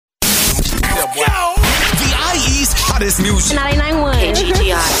hottest music. 99.1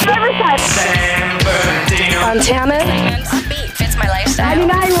 KGGI. San Bernardino. Montana. Beat fits my lifestyle.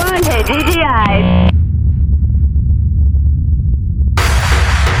 99.1 KGGI.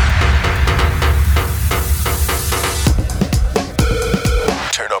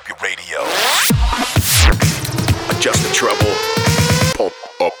 Turn up your radio. Adjust the treble. Pump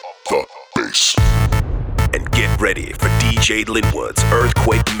up the bass. And get ready for DJ Linwood's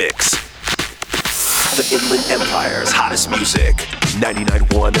Earthquake Mix. The Inland Empire's hottest music.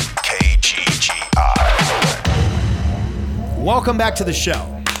 99.1 KGGI. Welcome back to the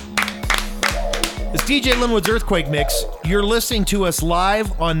show. It's DJ Linwood's Earthquake Mix. You're listening to us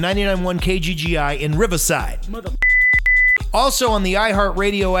live on 99.1 KGGI in Riverside. Also on the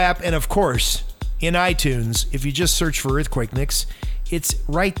iHeartRadio app and, of course, in iTunes. If you just search for Earthquake Mix, it's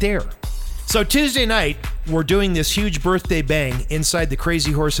right there. So Tuesday night, we're doing this huge birthday bang inside the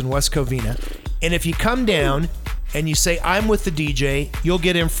Crazy Horse in West Covina. And if you come down and you say, I'm with the DJ, you'll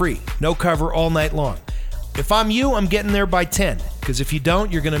get in free. No cover all night long. If I'm you, I'm getting there by 10. Because if you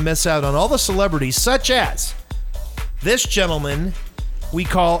don't, you're going to miss out on all the celebrities, such as this gentleman we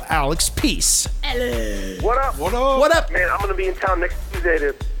call Alex Peace. Hello. What up? What up? What up? Man, I'm going to be in town next Tuesday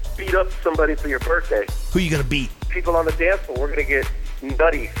to beat up somebody for your birthday. Who you going to beat? People on the dance floor. We're going to get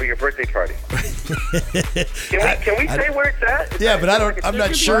nutty for your birthday party. Can we say where it's at? Yeah, but I'm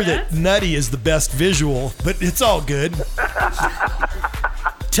not sure that nutty is the best visual, but it's all good.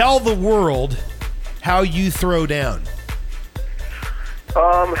 Tell the world how you throw down.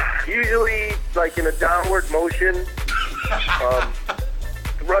 Usually like in a downward motion,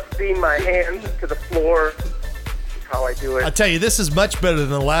 thrusting my hands to the floor is how I do it. I'll tell you, this is much better than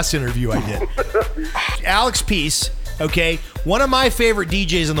the last interview I did. Alex Peace, okay, one of my favorite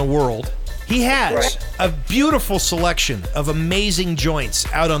DJs in the world. He has a beautiful selection of amazing joints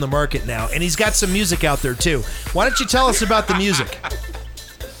out on the market now, and he's got some music out there too. Why don't you tell us about the music?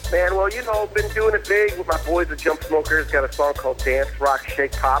 Man, well, been doing it big with my boys, the Jump Smokers. Got a song called Dance, Rock,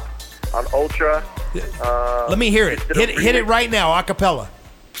 Shake, Pop on Ultra. Let me hear it. Hit it right now, a cappella.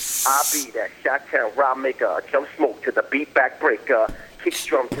 I be that Shot-Town rhyme maker, jump smoke to the beat back breaker, kick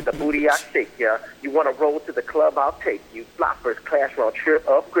drum to the booty I shake ya. You wanna roll to the club, I'll take you. Floppers, clash round trip,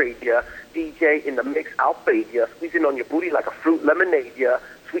 upgrade ya. DJ in the mix, I'll fade ya. Squeezing on your booty like a fruit lemonade ya.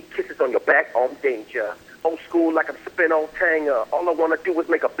 Sweet kisses on your back, on danger. Old school like I'm sipping on Tanger. All I wanna do is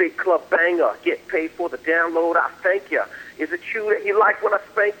make a big club banger. Get paid for the download, I thank ya. Is it true that you like when I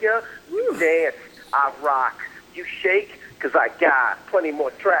spank ya? You dance, I rock. You shake, cause I got plenty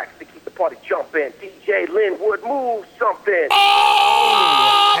more tracks to keep the party jumping. DJ Linwood, move something.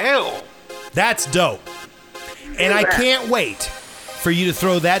 Oh, hell. That's dope. And I can't wait for you to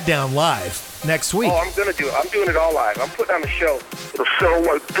throw that down live next week. Oh, I'm gonna do it. I'm doing it all live. I'm putting on a show. It'll sound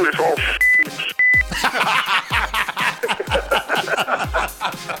like this all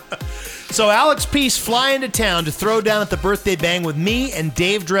So Alex Peace flying to town to throw down at the birthday bang with me and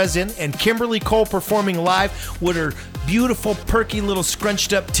Dave Dresden and Kimberly Cole performing live with her beautiful, perky little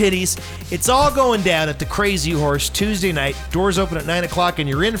scrunched up titties. It's all going down at the Crazy Horse Tuesday night. Doors open at 9 o'clock and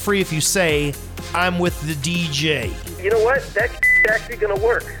you're in free if you say, I'm with the DJ. You know what? That's actually going to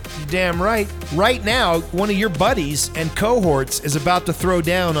work. You're damn right. Right now, one of your buddies and cohorts is about to throw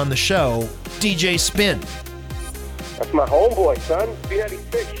down on the show, DJ Spin. That's my homeboy, son.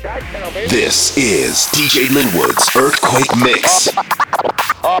 396, Chi-Town, baby. This is DJ Linwood's Earthquake Mix.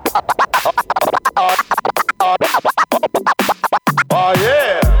 Oh,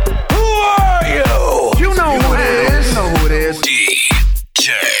 yeah. Who are you? You know who it is. You know who it is. DJ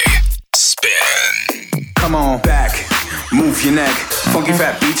Spin. Come on, back, move your neck. Funky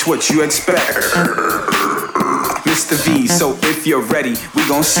fat beats, what you expect? Mr. V, so if you're ready, we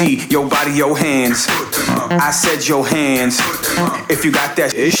gon' see your body, your hands. I said your hands. If you got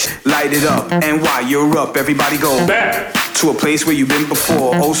that ish, light it up. And while you're up, everybody go back to a place where you've been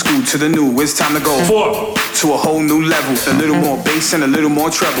before. Old school to the new, it's time to go forward to a whole new level. A little more bass and a little more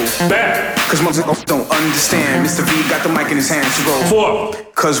treble. Back, cause most don't understand. Mr. V got the mic in his hands to go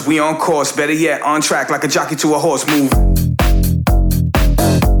forward. Cause we on course, better yet, on track like a jockey to a horse. Move.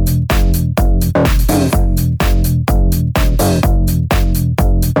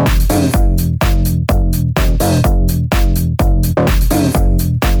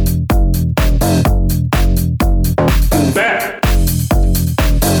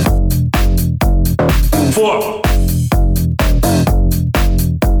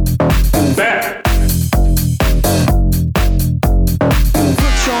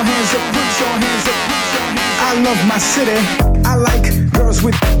 My city, I like girls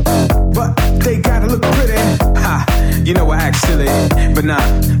with, but they gotta look pretty. Ha, you know I act silly, but nah,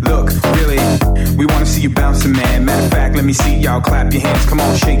 look, really, We wanna see you bouncing, man. Matter of fact, let me see y'all clap your hands. Come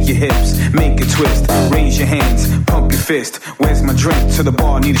on, shake your hips, make a twist. Raise your hands, pump your fist. Where's my drink? To the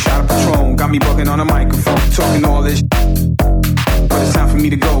bar, need a shot of Patron. Got me bugging on a microphone, talking all this. But it's time for me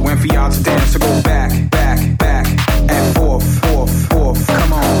to go and for y'all to dance. So go back, back, back, and forth, forth, forth.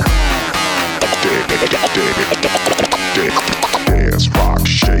 Come on. Dance, rock,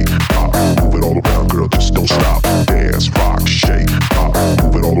 shake, pop, move it all around, girl, just don't stop. Dance, rock, shake, pop,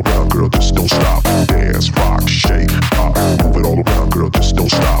 move it all around, girl, just don't stop. Dance, rock, shake, pop, move it all around, girl, just don't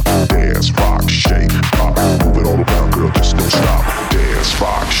stop. Dance, rock, shake, pop, move it all around, girl, just don't stop. Dance,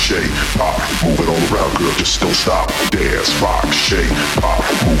 rock, shake, pop, move it all around, girl, just don't stop. Dance, rock, shake, pop,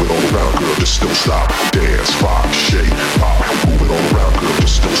 move it all around, girl, just don't stop. Dance, rock, shake, pop, move it all around, girl,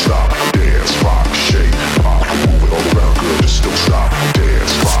 just don't stop. Dance, rock, shake, pop, move it all around, girl, just don't stop.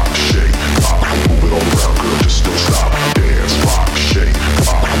 Dance, rock, shake, pop, move it all around, girl, just don't stop. Dance, rock, shake,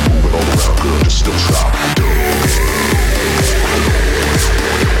 pop, move it all around, girl, just don't stop.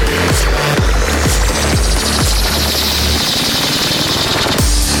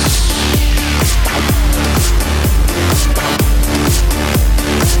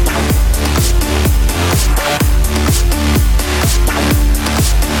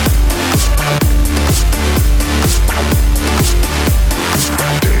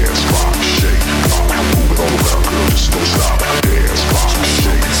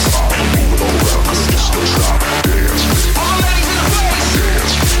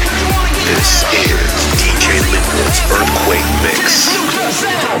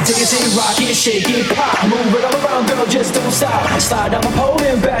 Shake it, pop, move it all around, girl, just don't stop. Slide down my pole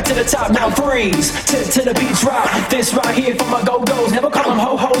and back to the top, now freeze. Tip to the beach rock, this right here for my go-go's. Never call them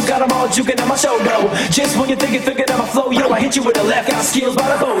ho-hos, got them all juking on my shoulder. Just when you think you figured out my flow, yo, I hit you with a left, got skills by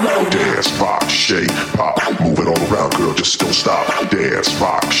the bolo. Dance, rock, shake, pop, move it all around, girl, just don't stop. Dance,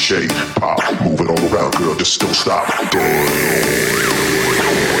 rock, shake, pop, move it all around, girl, just don't stop. Dance.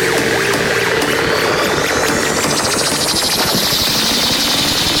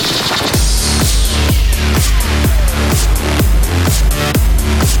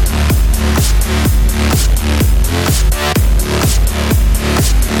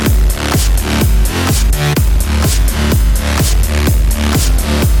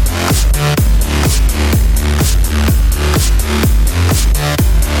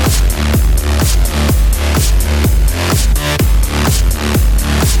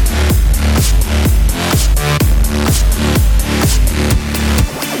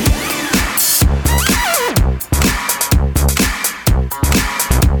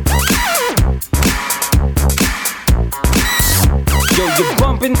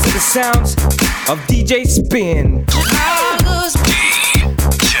 Into the sounds of DJ Spin. DJ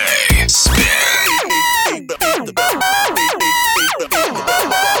Spin.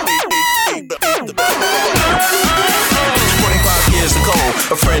 25 years ago,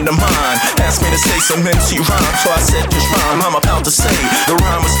 a friend of mine asked me to say some MC rhyme, so I said this rhyme I'm about to say. The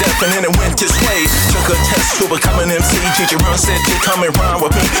rhyme was definite and it went this way. Took a test to become an MC. Teacher Run said, "J, come and rhyme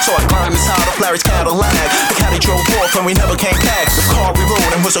with me." So I climbed inside of Larry's Cadillac. The caddy drove off and we never came back. The car we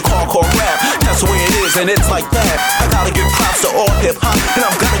rode and was a car called rap. That's the way it is and it's like that. I gotta give props to all hip hop, and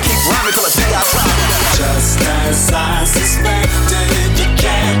I'm gonna keep rhyming till the day I drop. Just as I suspected, you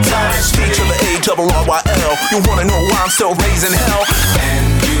can't touch me. D to the A-double-R-Y-L. You wanna know why I'm still raising hell?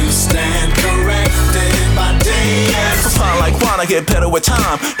 And you stand corrected by day and I find like wine, I get better with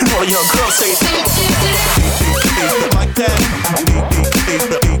time. And all the young girls say like that.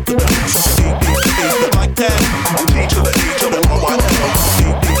 Like that. D to the A-double-R-Y-L.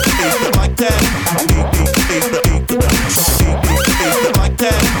 Like that. Like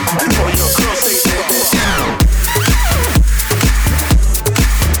that. And all the young girls say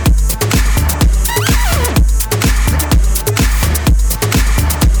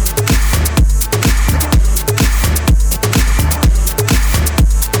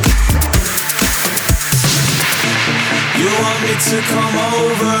to come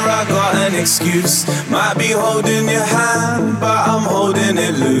over, I got an excuse. Might be holding your hand, but I'm holding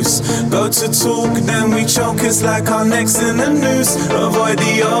it loose. Go to talk, then we choke, it's like our necks in the noose. Avoid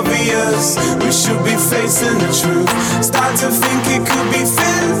the obvious, we should be facing the truth. Start to think it could be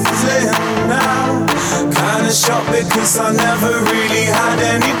fizzling now. Kinda shocked because I never really had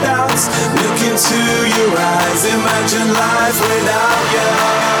any doubts. Look into your eyes, imagine life without you.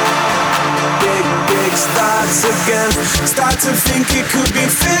 Big starts again. Start to think it could be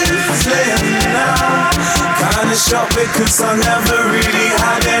fizzling now. Kinda shocked because I never really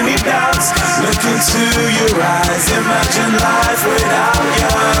had any doubts. Look into your eyes, imagine life without you.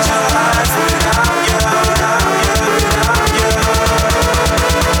 Life without you. Without you. Without you.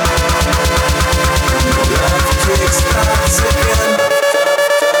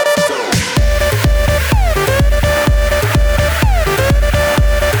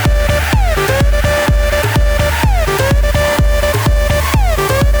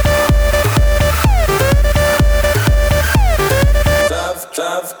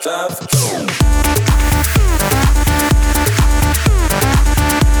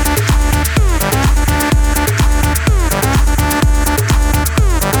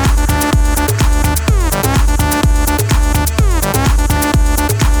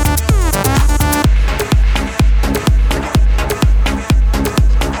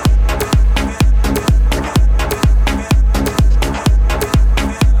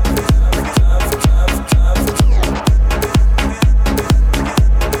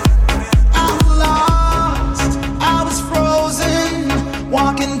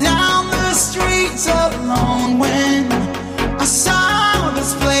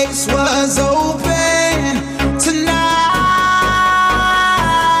 place was open tonight,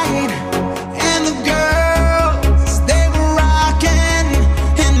 and the girls, they were rocking,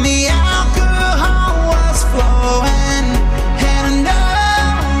 and the alcohol was flowing, and I know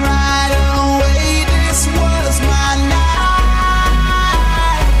right away this was my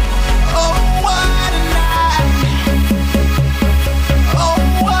night. Oh, what a night. Oh,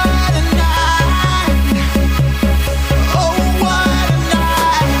 what a night. Oh, what a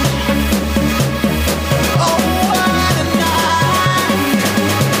night. Oh, what a night.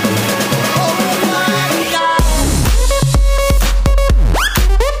 Oh, what a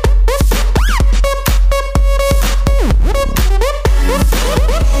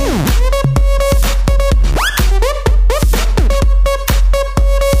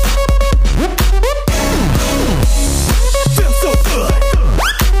Feel so good,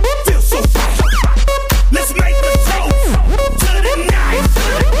 feel so right. Let's make the toast to the night.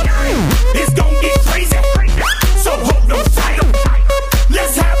 It's gon' get crazy, so hold on tight.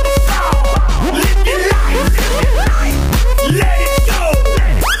 Let's have a ball, live your life. Let it go,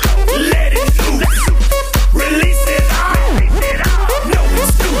 let it loose. Release it all, no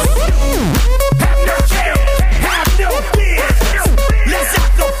excuse. Have no care, have no fear. Let's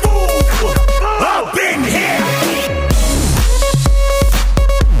act a fool up in here.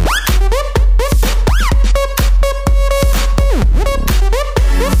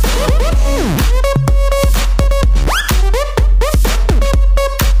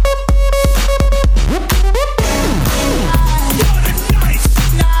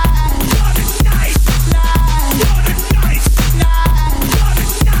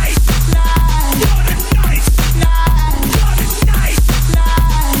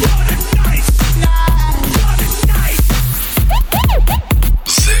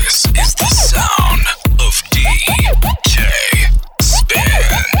 This is the sound of DJ Spin.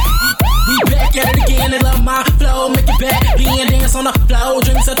 We back at it again, they love my flow. Make it back, and dance on the floor.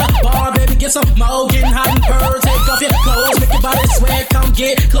 Drinks at the bar, baby, get some more. Getting hot and purr, take off your clothes. Make your body sweat, come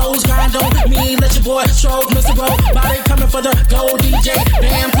get close. Grind on me, let your boy stroke. Mr. Rowe, body coming for the gold. DJ,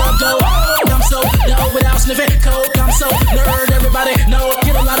 bam, plug, go. I'm so low without sniffing coke. I'm so nerd, everybody know.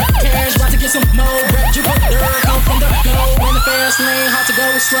 Get a lot of cash, about to get some more. Rep Jupiter, come from the go. In the fast lane, hard to go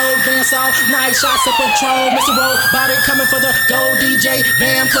slow. Dance all night, shots of control. Mr. Rowe, body coming for the gold. DJ,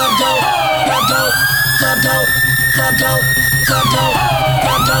 bam, plug, go. Plug, go. Club go, club go, club go,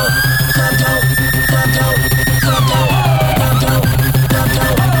 club go, club go, club go, club go, club go, club go, club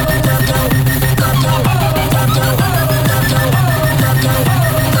go, club go, club go, club go, club go,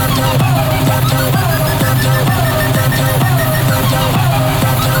 club go, club go, club go, club go,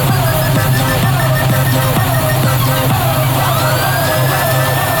 club go, club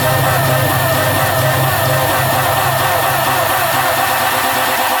go,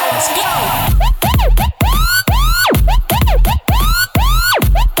 let's go.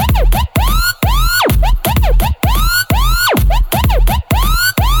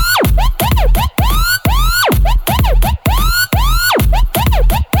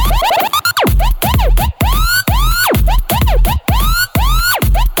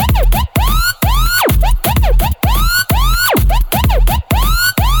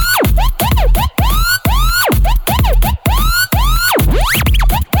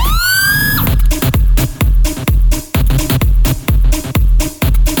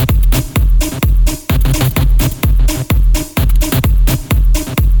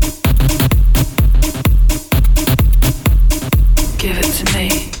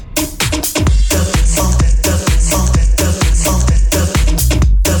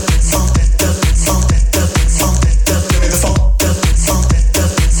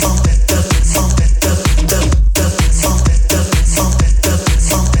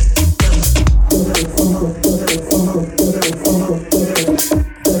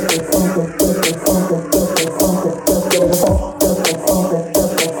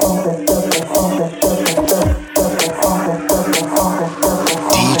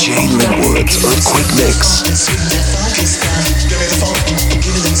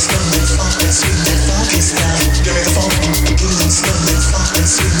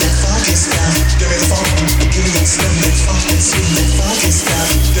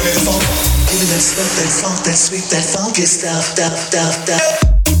 that sweet, that funky stuff,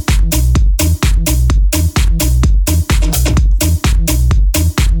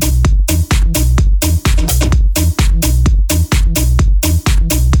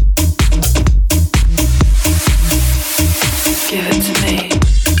 Give it to me.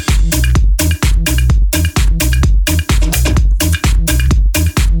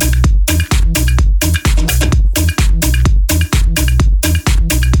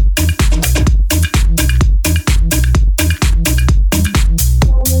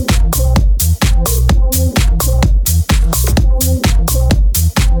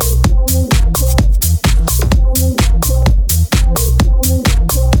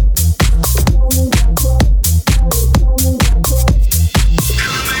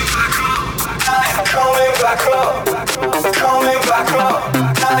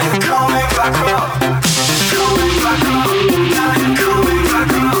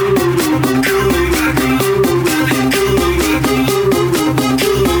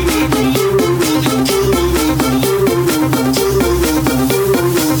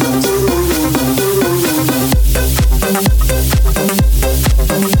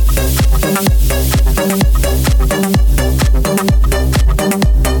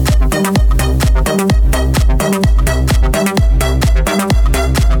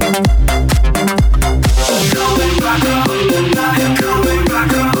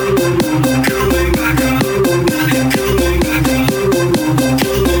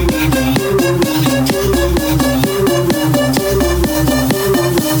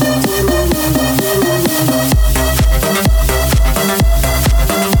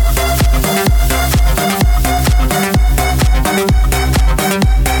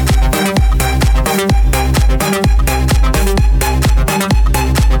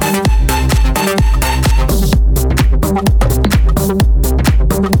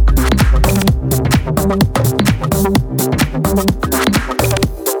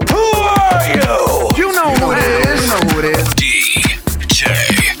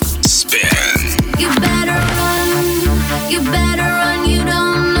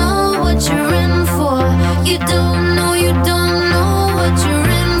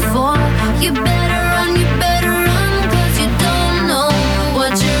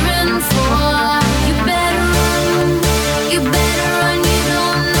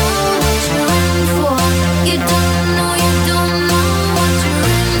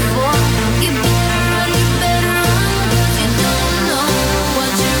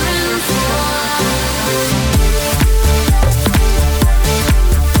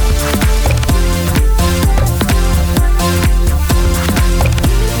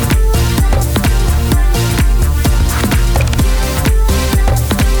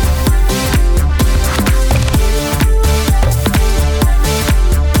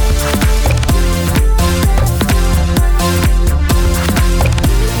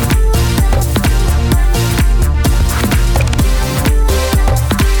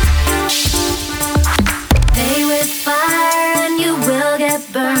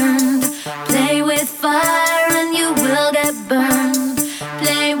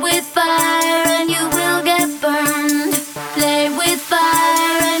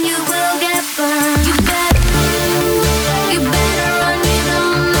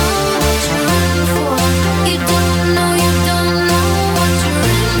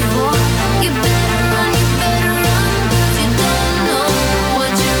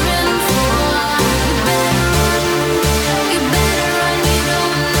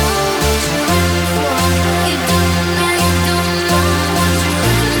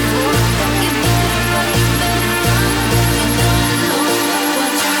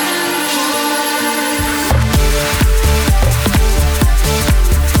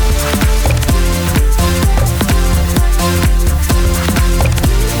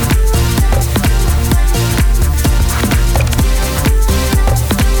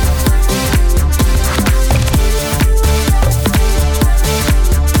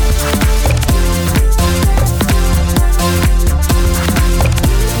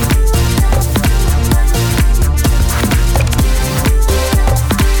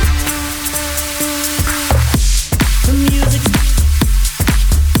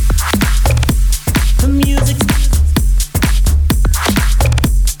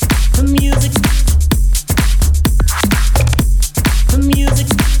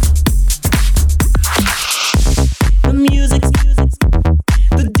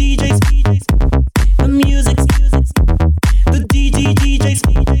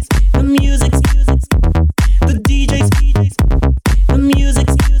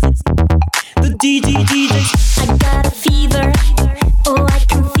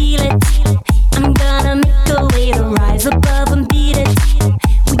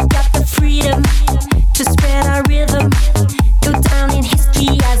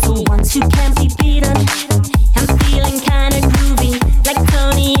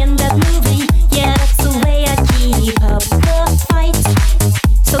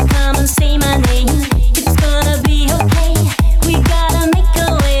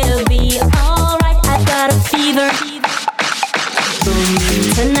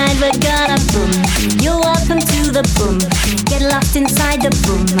 tonight we're gonna boom. You're welcome to the boom. Get lost inside the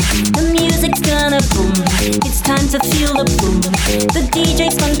boom. The music's gonna boom. It's time to feel the boom. The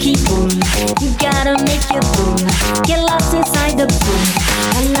DJ's funky boom. You gotta make your boom. Get lost inside the boom.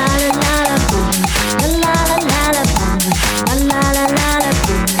 La la la la boom. La la la la la boom. La la la la la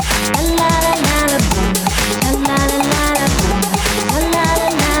boom. La la la la la boom. La la la la la boom. La la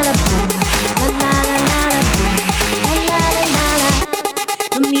la la la boom. La la la la la boom. La la la la la.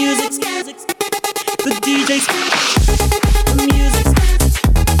 The music's, the DJ's, the music's,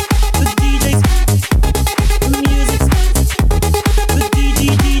 the DJ's, the music's, the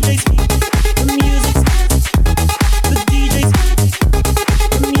DJ's, the music's, the DJ's, the music's, the DJ's,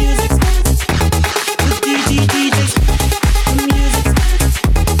 the music's, the DJ's, the music's,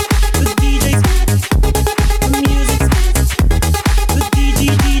 the DJ's, the music's, the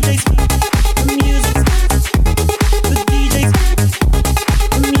DJ's.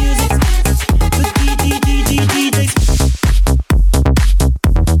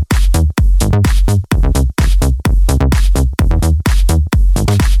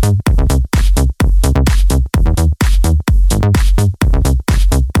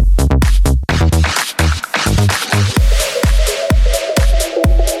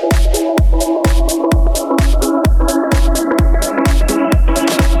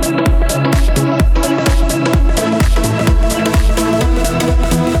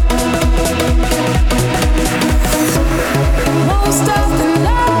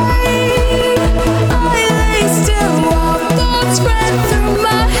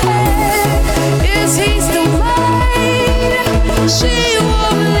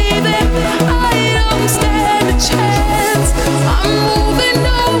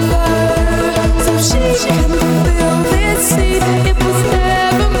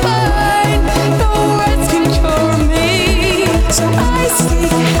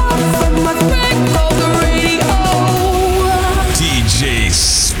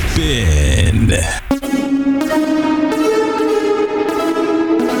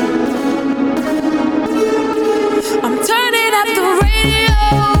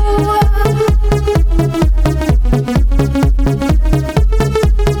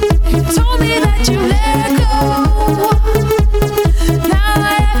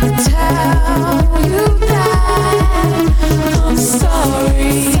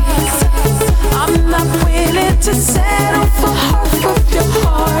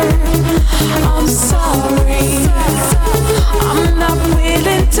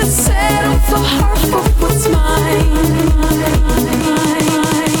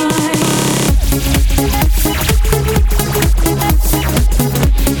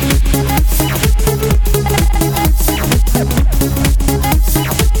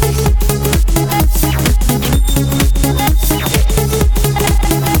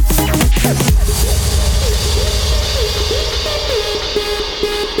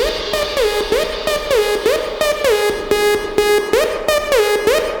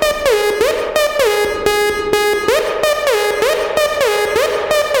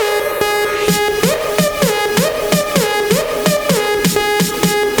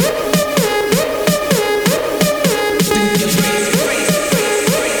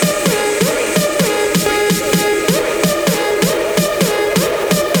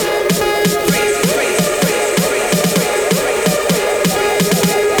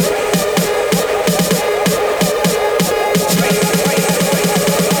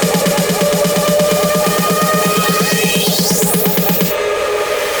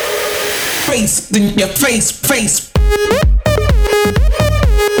 In your face.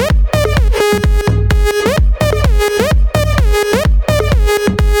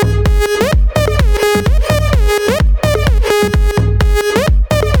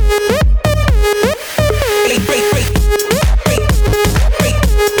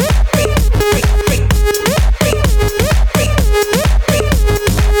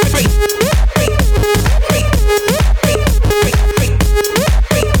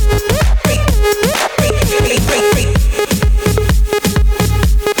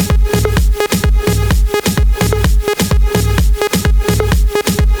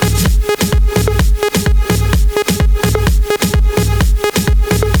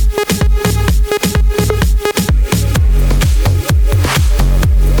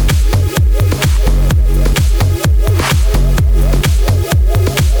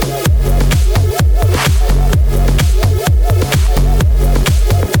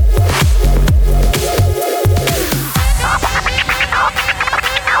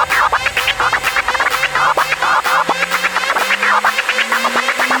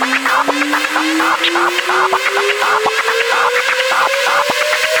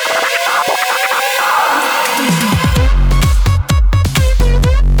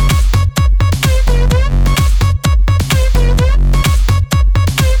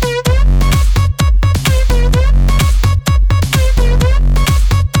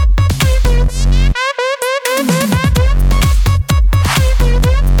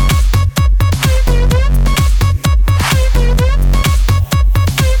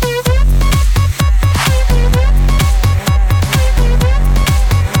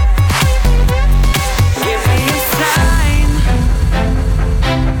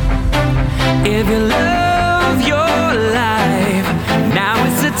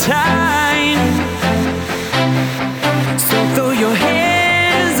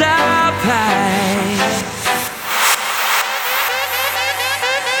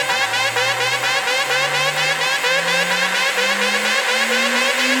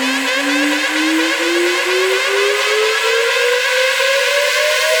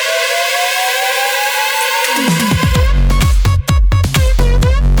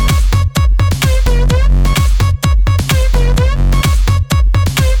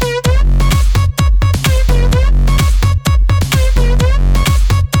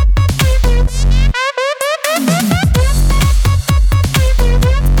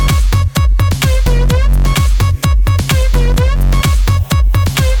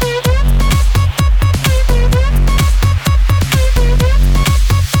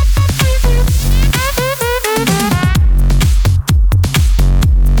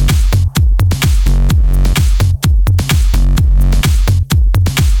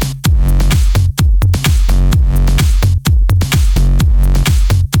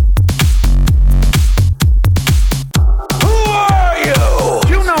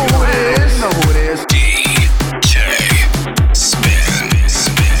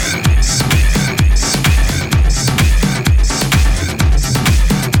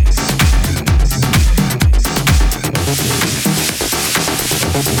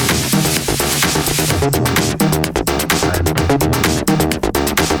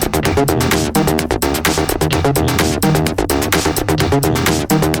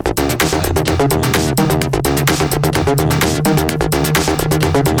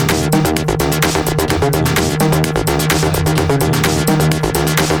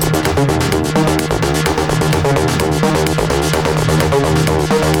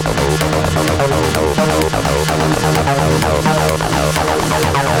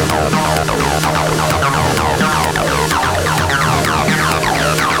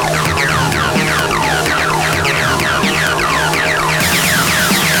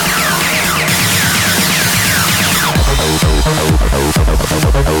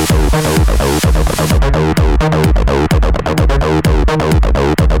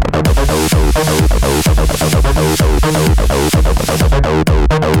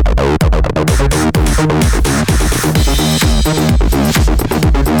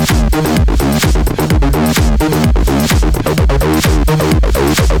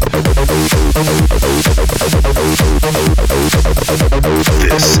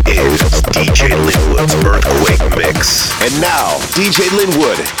 DJ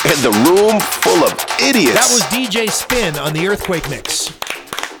Linwood and the room full of idiots. That was DJ Spin on the Earthquake Mix.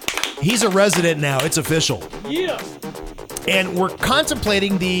 He's a resident now. It's official. Yeah. And we're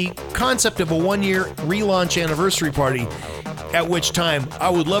contemplating the concept of a 1-year relaunch anniversary party, at which time I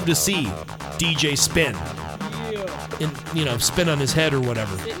would love to see DJ Spin. Yeah. And, spin on his head or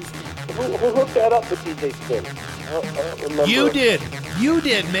whatever. Who hooked that up with DJ Spin? I don't remember. You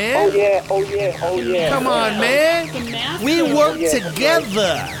did, man. Oh yeah. Come on, man. We work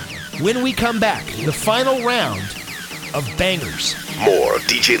together. When we come back, the final round of bangers. More of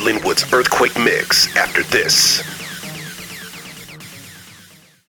DJ Linwood's Earthquake Mix after this.